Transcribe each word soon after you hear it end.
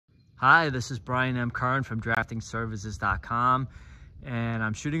Hi, this is Brian M. Curran from DraftingServices.com, and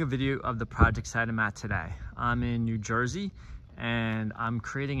I'm shooting a video of the project site I'm at today. I'm in New Jersey, and I'm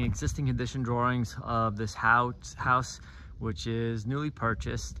creating existing condition drawings of this house, which is newly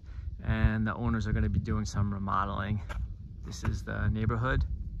purchased, and the owners are going to be doing some remodeling. This is the neighborhood.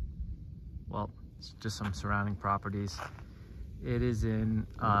 Well, it's just some surrounding properties. It is in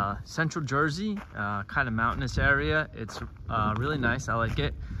central Jersey, kind of mountainous area. It's really nice. I like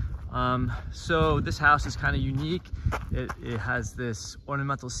it. So this house is kind of unique. It has this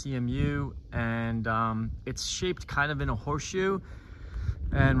ornamental CMU, and it's shaped kind of in a horseshoe.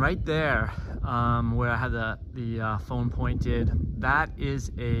 And right there, where I had the phone pointed, that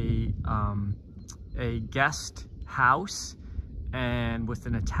is a guest house, and with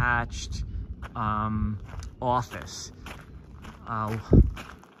an attached office. I'll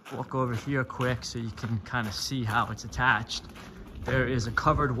walk over here quick so you can kind of see how it's attached. There is a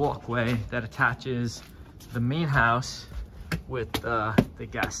covered walkway that attaches the main house with the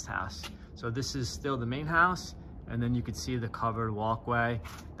guest house. So this is still the main house, and then you can see the covered walkway.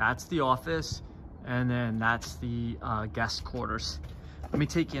 That's the office, and then that's the guest quarters. Let me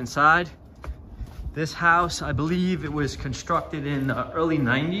take you inside. This house, I believe it was constructed in the early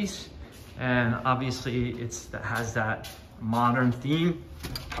 90s, and obviously it has that modern theme.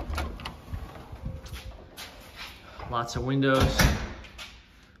 Lots of windows.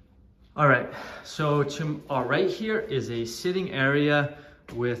 All right, so to our right here is a sitting area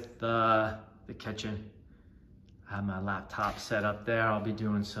with the kitchen. I have my laptop set up there. I'll be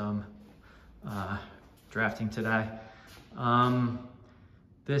doing some drafting today.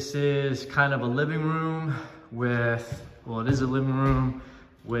 This is kind of a living room with, well, it is a living room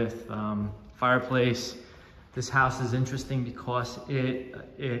with fireplace. This house is interesting because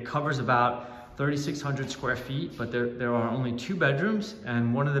it covers about 3,600 square feet, but there are only 2 bedrooms,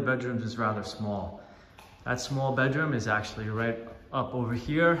 and one of the bedrooms is rather small. That small bedroom is actually right up over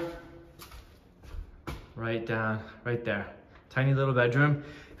here, right there. Tiny little bedroom.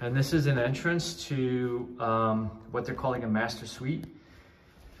 And this is an entrance to what they're calling a master suite.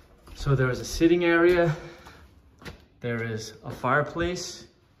 So there is a sitting area. There is a fireplace.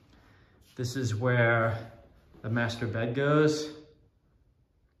 This is where the master bed goes.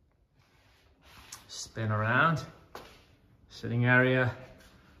 Spin around, sitting area,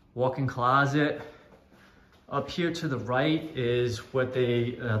 walk-in closet. Up here to the right is what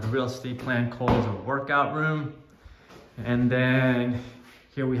the real estate plan calls a workout room. And then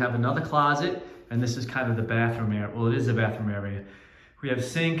here we have another closet, and this is kind of the bathroom area. Well, it is a bathroom area. We have a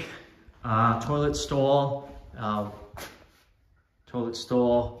sink, toilet stall,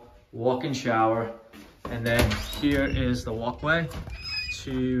 walk-in shower, and then here is the walkway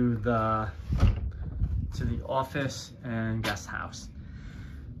to the office and guest house.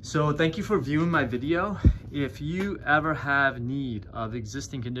 So thank you for viewing my video. If you ever have need of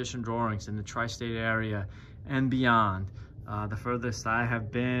existing condition drawings in the tri-state area and beyond, the furthest I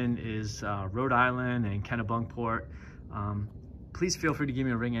have been is Rhode Island and Kennebunkport. Please feel free to give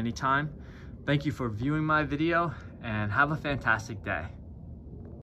me a ring anytime. Thank you for viewing my video, and have a fantastic day.